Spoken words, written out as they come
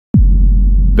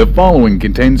The following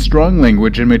contains strong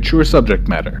language and mature subject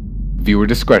matter. Viewer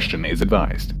discretion is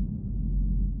advised.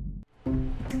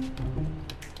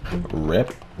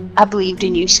 Rip. I believed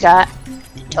in you, Scott,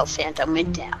 until Phantom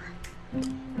went down.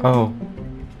 Oh.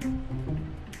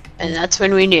 And that's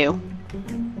when we knew.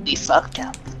 We fucked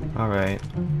up. Alright.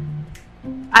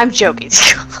 I'm joking,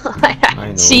 Scott.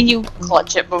 I've seen you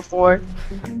clutch it before.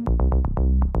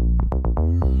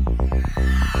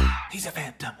 He's a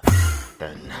phantom.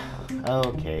 Then.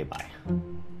 Okay, bye.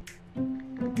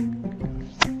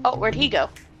 Oh, where'd he go?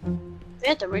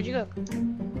 Phantom, where'd you go?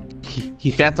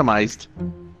 He phantomized.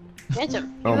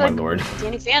 Phantom. Oh my lord.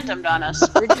 Danny phantomed on us.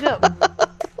 Where'd you go?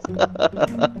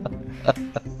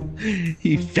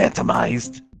 He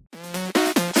phantomized.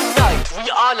 Tonight,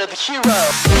 we honor the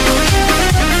hero.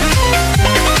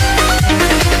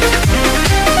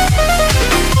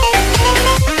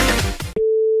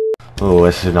 Oh,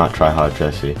 this is not Try Hard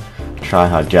Jesse. Try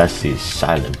Hard Jesse is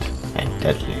silent and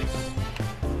deadly.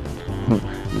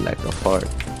 Like a fart.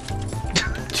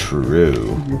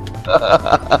 True.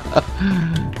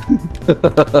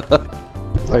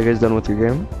 Are you guys done with your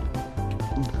game?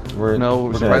 We're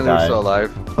Surprisingly gonna die. we're still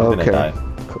alive. We're Okay. gonna die.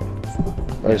 Cool.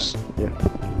 Nice. Yeah.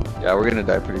 Yeah, we're gonna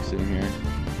die pretty soon here.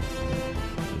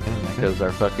 Because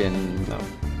our fucking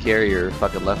carrier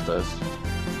fucking left us.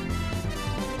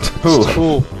 Who?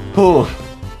 Who?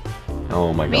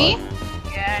 Oh my Me? god.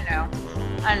 Yeah,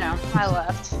 I know. I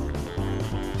left.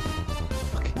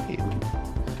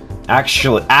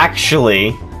 Actually,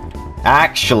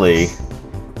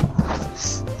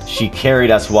 she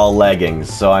carried us while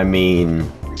leggings, so I mean...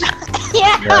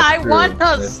 Yeah, That's I true. won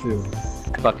That's us. true.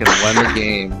 Fucking won the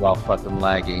game while fucking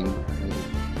lagging.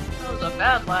 That was a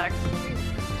bad lag.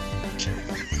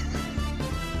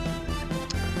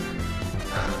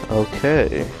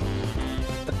 Okay.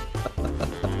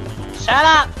 Shut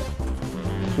up.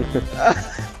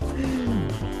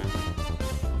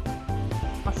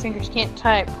 My fingers can't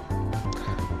type.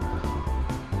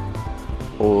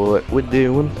 What we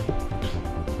doing?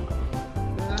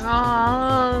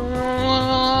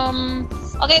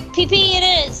 Okay, PP it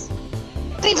is.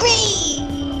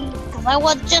 PP. Cause I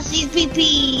want Jesse's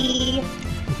PP.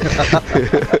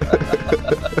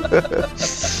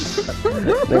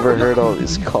 Never heard all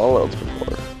these callouts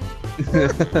before.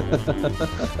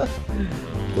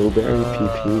 Blueberry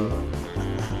PP.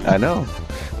 I know.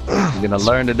 You're gonna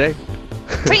learn today.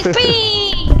 PP.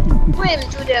 Swim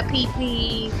to the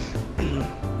PP.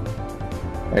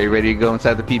 Are you ready to go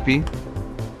inside the PP?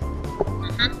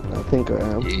 I think I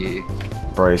am. Yeah.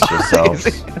 Brace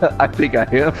yourselves. I think I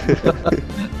am.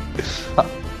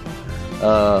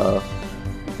 I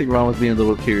think Ron was being a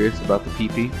little curious about the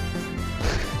PP.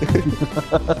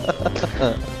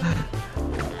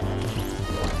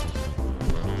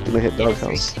 Gonna hit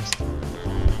doghouse.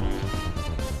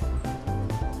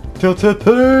 Tilted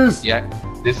please! Yeah,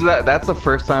 that's the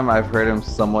first time I've heard him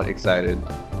somewhat excited.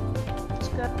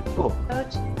 Cool.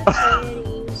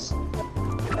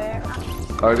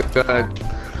 Alright, go ahead.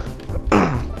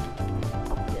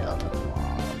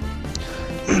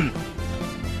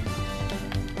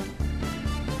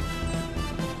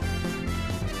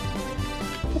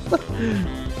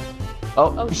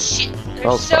 Oh shit! There's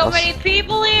Oh, so sauce. many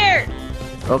people here.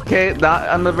 Okay, not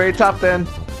on the very top then.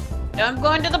 I'm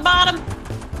going to the bottom.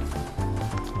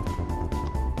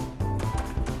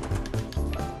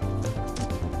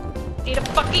 Need a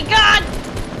fucking gun.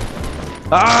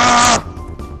 Ah!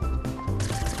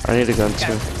 I need a gun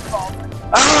too.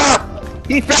 Ah!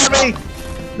 He found me!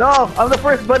 No, I'm the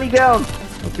first bunny down.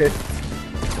 Okay.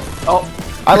 Oh,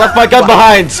 I left my gun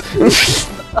behind!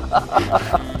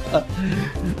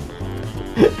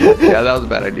 yeah, that was a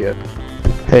bad idea.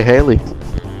 Hey Haley.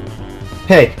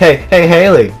 Hey,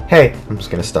 Haley! Hey! I'm just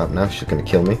gonna stop now, she's gonna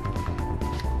kill me.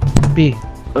 Be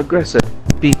aggressive.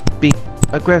 Be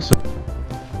aggressive.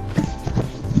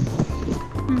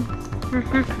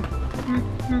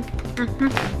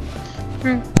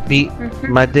 Beat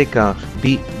my dick off.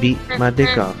 Beat my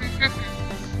dick off.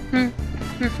 Can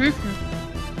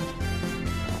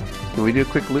we do a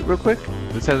quick loot real quick?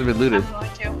 This hasn't been looted. I'm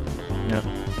going to. Yeah.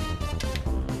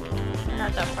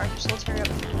 Not that far. So let's hurry up.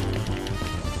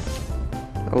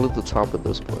 I'll at the top of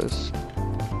this place.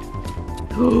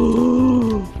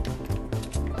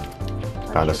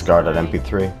 Found a scarred at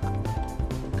MP3.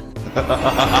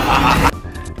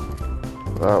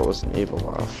 That was an evil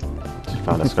laugh. She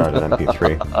found a scarred at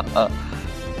MP3.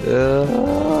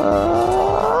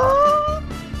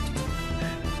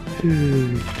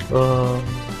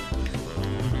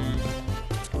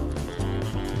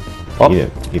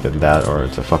 Either that or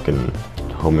it's a fucking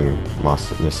homing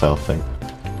myself thing.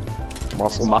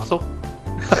 Muscle. Muscle?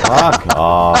 Fuck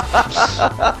off.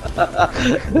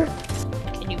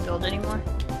 Can you build anymore?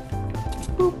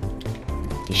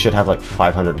 You should have like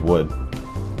 500 wood.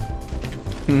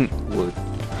 Wood.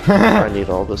 I need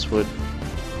all this wood.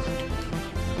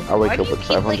 I wake Why do up you with keep,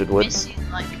 500 like, wood. missing,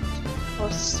 like,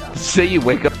 most stuff? Say you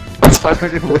wake up with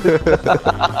 500 wood.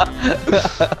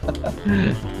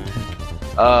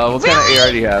 What kind of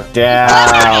AR do you have?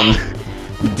 Damn.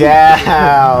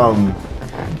 Damn.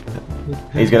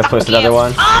 He's gonna post another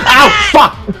one. Ow!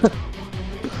 Fuck!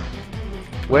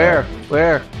 Where?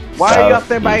 Where? Why are you up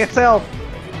there by yourself?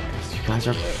 You guys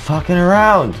are fucking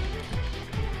around.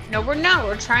 No, we're not.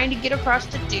 We're trying to get across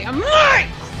the damn line.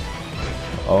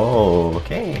 Oh,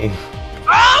 okay.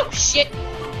 Oh shit!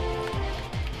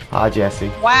 Ah, Jesse.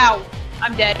 Wow.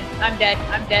 I'm dead. I'm dead.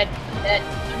 I'm dead. I'm dead.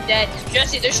 I'm dead.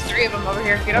 Jesse, there's 3 of them over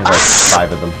here. Get up. There's like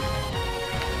 5 of them.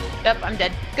 Yep, I'm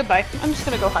dead. Goodbye. I'm just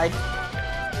gonna go hide.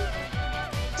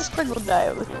 This Craig will die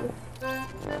over here.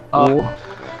 Oh.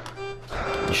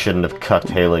 You shouldn't have cucked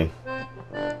Haley.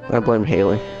 I blame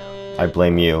Haley. I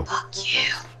blame you. Fuck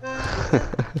you.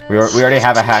 We already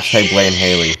have a hashtag blame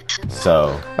Haley,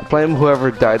 so. I blame whoever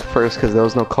died first because there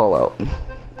was no call out.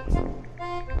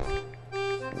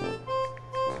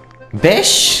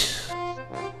 Bish!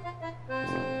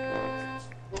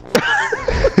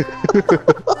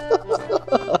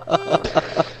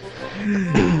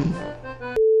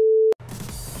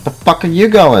 The fuck are you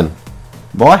going,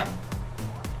 boy?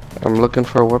 I'm looking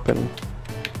for a weapon.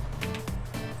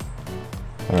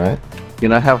 Alright. You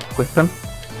not have weapon?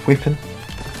 Weeping.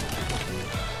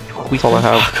 That's all I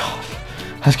have. Fuck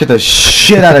off. Let's get the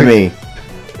shit out of me!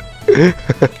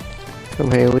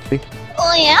 Come Haley.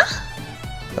 Oh yeah?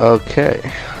 Okay.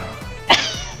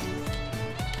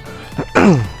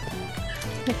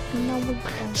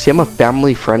 See, I'm a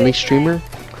family-friendly streamer,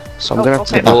 so I'm gonna have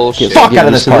to okay. Bullshit. Fuck out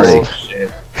of this party!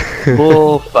 Bullshit.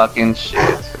 Bull fucking shit.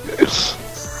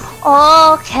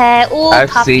 Okay. Ooh, I've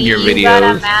puppy, seen your you got a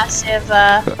videos. massive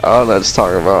Oh, let's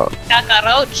talk about.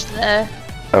 cockroach there.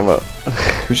 I'm a.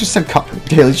 Who just said Haley,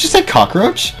 did you just say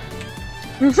cockroach?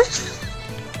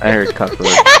 I heard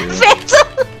cockroach too. Phantom!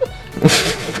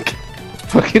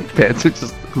 Fucking pants are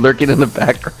just lurking in the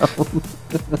background.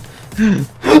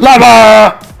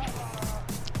 Llama!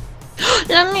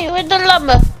 Let me with the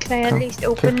llama. Can I at least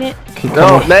open it?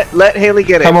 No, let Haley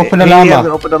get it. Come open the Haley llama.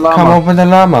 hasn't opened the llama. Come open the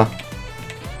llama.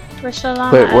 Where's the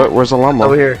llama? Wait, where's the llama?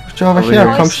 Over here. Put you over Over here.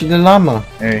 here. Come see the llama.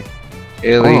 Hey.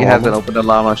 Haley Oh, hasn't llama. opened the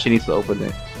llama. She needs to open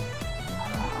it.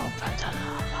 Open the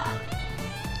llama.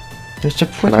 It's a Can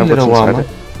I pretty have little what's llama.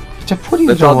 inside It's a pretty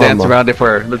Let's little all dance llama. around it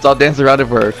for her. Let's all dance around it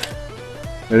for her.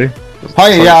 Ready?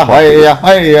 Hiya, hiya,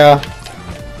 hiya.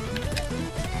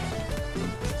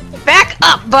 Back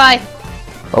up, bye.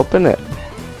 Open it.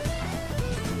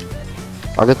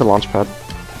 I'll get the launch pad.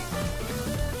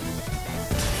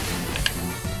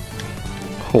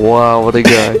 Wow, what a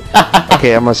guy.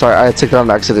 Okay, I'm sorry. I took it on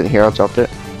accident here. I'll drop it.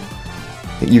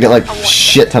 You get like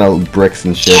shit ton of bricks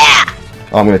and shit. Yeah!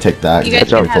 Oh, I'm gonna take that. You You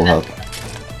guys got can full have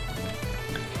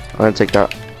health. I'm gonna take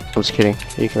that. I'm just kidding.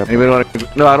 You can have it. Anybody want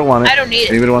to? No, I don't want it. I don't need it.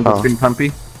 Anybody want the Oh. spin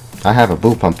pumpy? I have a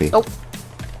boo pumpy. Oh.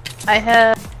 I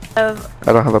have I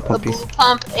don't have a a puppy. blue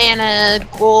pump and a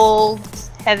gold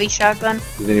heavy shotgun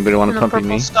Does anybody want and to a pumpy purple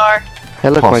me? star. Hey,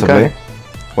 look, my Possibly. guy.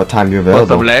 What time you What's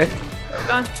up, available? Lay?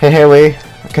 Gun. Hey Haley,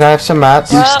 can I have some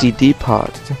mats? What? Use DD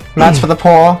pod. Mats for the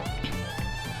poor.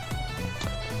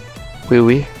 Wee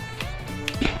wee.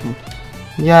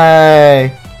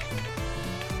 Yay!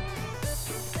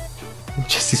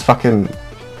 Jesse's fucking.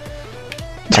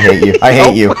 I hate you. I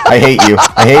hate you. I hate you.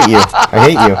 I hate you. I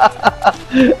hate you.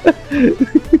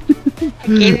 I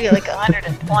gave you like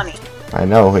 120. I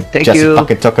know. Thank Jesse you.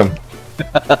 fucking took him.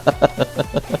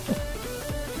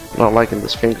 Not liking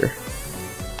this finger.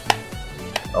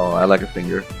 Oh, I like a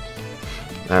finger.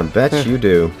 I bet you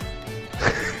do.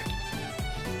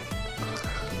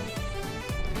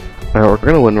 Alright, we're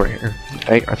gonna win right here.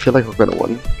 I feel like we're gonna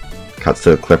win. Cuts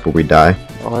to a clip where we die.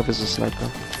 All I have is a sniper.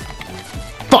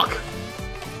 Fuck!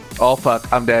 Oh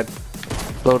fuck, I'm dead.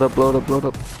 Blow it up, blow it up, blow it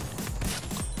up.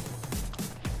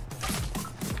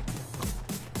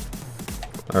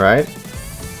 Alright.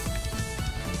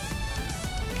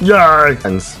 Yay!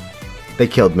 They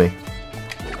killed me.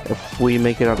 If we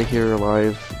make it out of here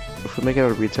alive, if we make it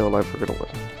out of retail alive, we're gonna win.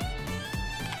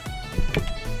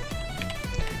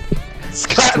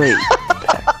 Straight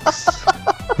backs.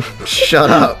 Shut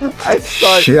up. I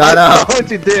saw it. Shut I up. saw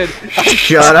what you did.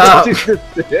 Shut I up. saw what you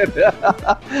just did.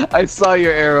 I saw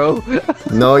your arrow.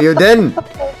 No, you didn't.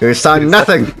 You saw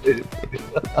nothing.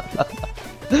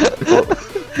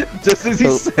 Just as he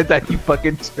said that, he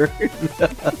fucking turned.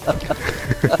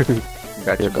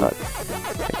 Got Dear you. God.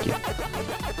 Thank you.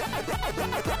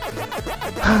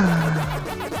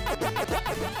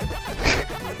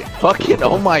 Fucking,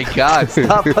 oh my god,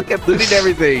 stop fucking looting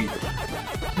everything.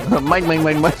 Mine,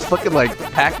 fucking like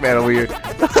Pac-Man over here.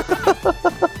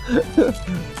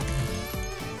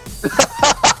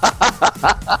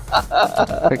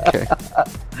 Okay.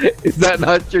 Is that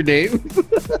not your name?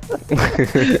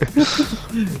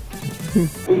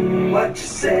 What you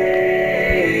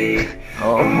say?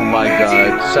 Oh my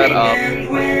god, shut up.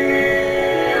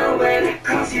 Well, when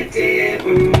cause you did.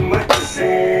 What you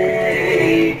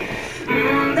say?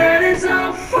 That is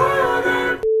all for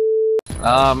the.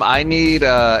 I need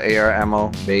AR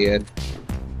ammo, Bayed.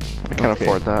 I can't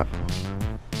afford that.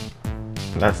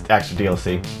 That's actually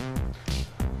DLC.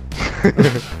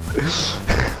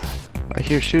 I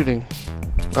hear shooting.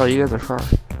 Oh, you guys are far.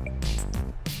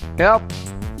 Help!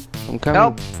 I'm coming.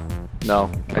 Help! No,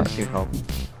 I just need help.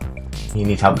 He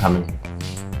needs help coming.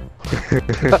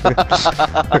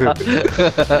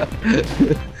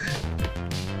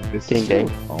 This Gang, is gang.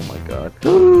 so- oh my god.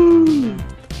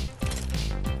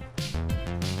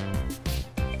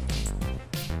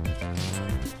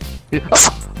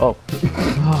 Oh.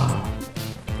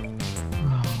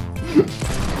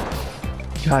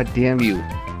 God damn you.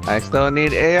 I still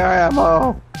need AR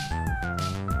ammo.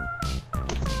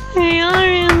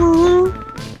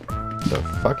 The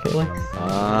fuck, Haley?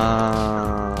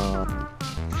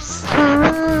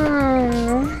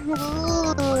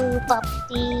 Ooh,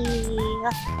 puppy.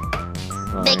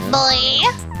 Oh, Big yeah. boy.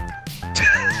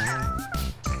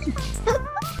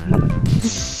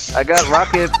 I got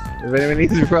rockets. If anyone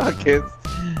needs rockets.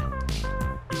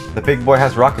 The big boy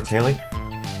has rockets, Haley.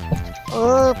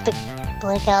 Ooh, big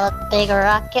boy got a big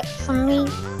rocket for me.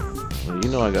 Well, you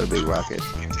know I got a big rocket.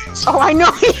 Oh, I know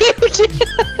you do.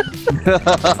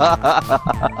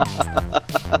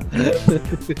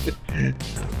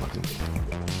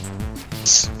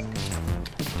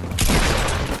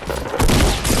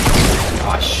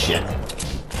 Oh shit.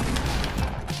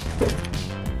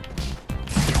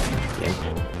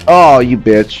 Oh, you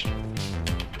bitch.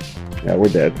 Yeah, we're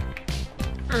dead.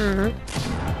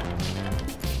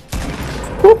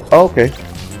 Oop, oh, okay.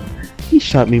 He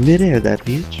shot me midair, that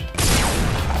bitch.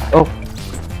 Oh.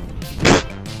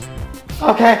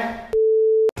 Okay.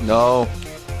 No.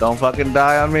 Don't fucking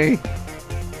die on me.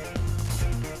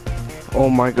 Oh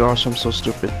my gosh, I'm so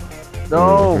stupid.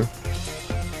 No.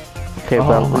 Okay, Oh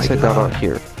but at my least I got God. out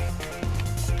here.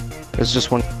 It's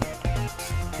just one.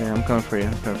 Yeah, I'm coming for you.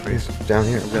 I'm coming for you. He's down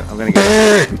here. I'm gonna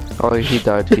get it. Oh, he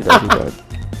died. He died. He died.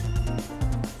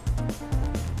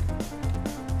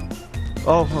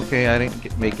 Oh, okay. I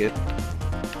didn't make it.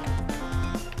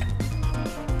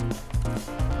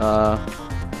 Huh.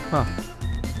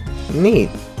 Neat.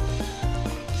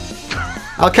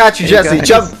 I'll catch you, Hey, Jesse.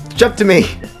 guys. Jump to me.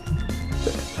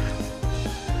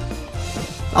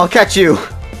 I'll catch you.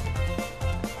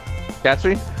 Catch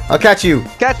me? I'll catch you.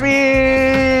 Catch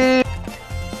me!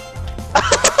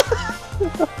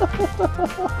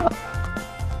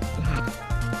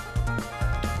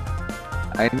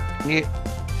 I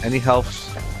need help.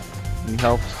 Need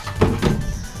help.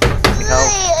 Need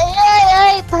help.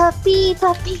 Ay, puppy,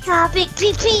 puppy, big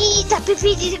pee, puppy,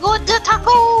 pee, go to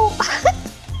taco.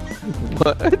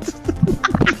 What?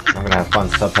 I'm gonna have fun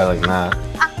subtitling that.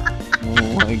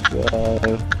 Oh my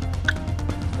god.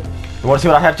 You wanna see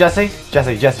what I have, Jesse?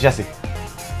 Jesse.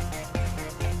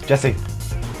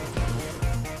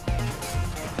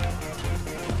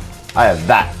 I have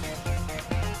that.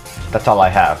 That's all I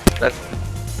have. That's.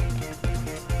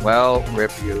 Well,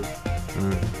 rip you.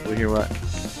 We'll hear what?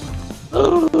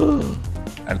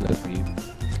 I love you.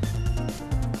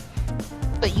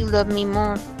 But you love me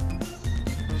more.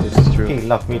 This is true. He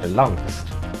loved me the longest.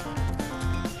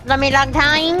 Love me long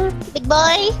time, big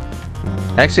boy.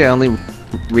 Actually, I only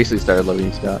recently started loving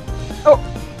you, Scott.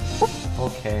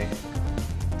 Okay.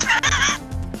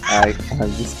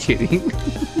 I'm just kidding.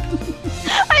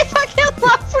 I fucking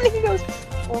love when he goes.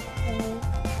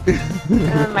 Okay.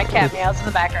 And my cat meows in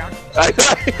the background. I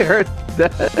heard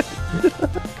that.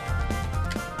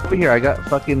 Over here, I got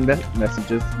fucking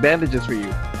messages, bandages for you.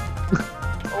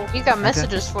 Oh, he's got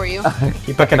messages for you.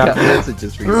 Keep picking I up. got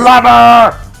messages for you.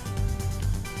 Llama!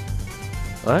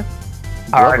 What?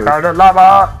 I Blubber. found a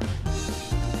llama!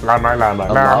 Llama. A llama?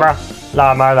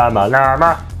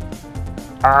 Llama.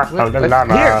 I found a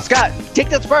llama. Here, Scott, take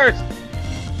this first.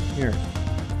 Here.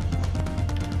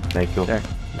 Thank you. There.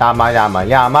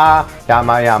 Llama.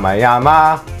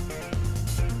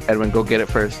 Edwin, go get it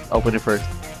first. Open it first.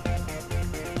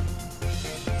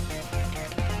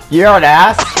 You're an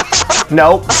ass.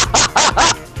 Nope.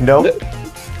 Nope.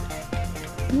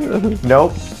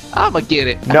 I'ma get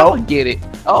it. No. I'ma get it.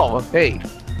 Oh, hey.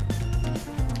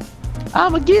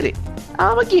 I'ma get it.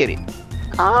 I'ma get it.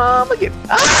 I'ma get it.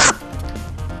 Ah!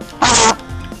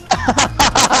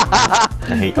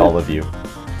 I hate all of you.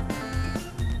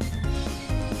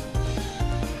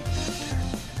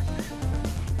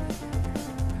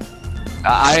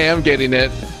 I am getting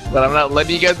it, but I'm not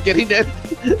letting you guys get it.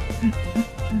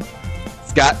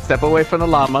 Scott, step away from the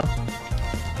llama.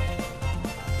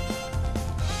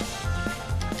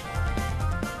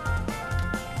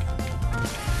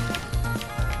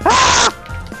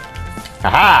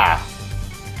 Haha!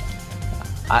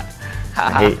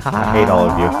 I hate all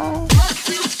of you.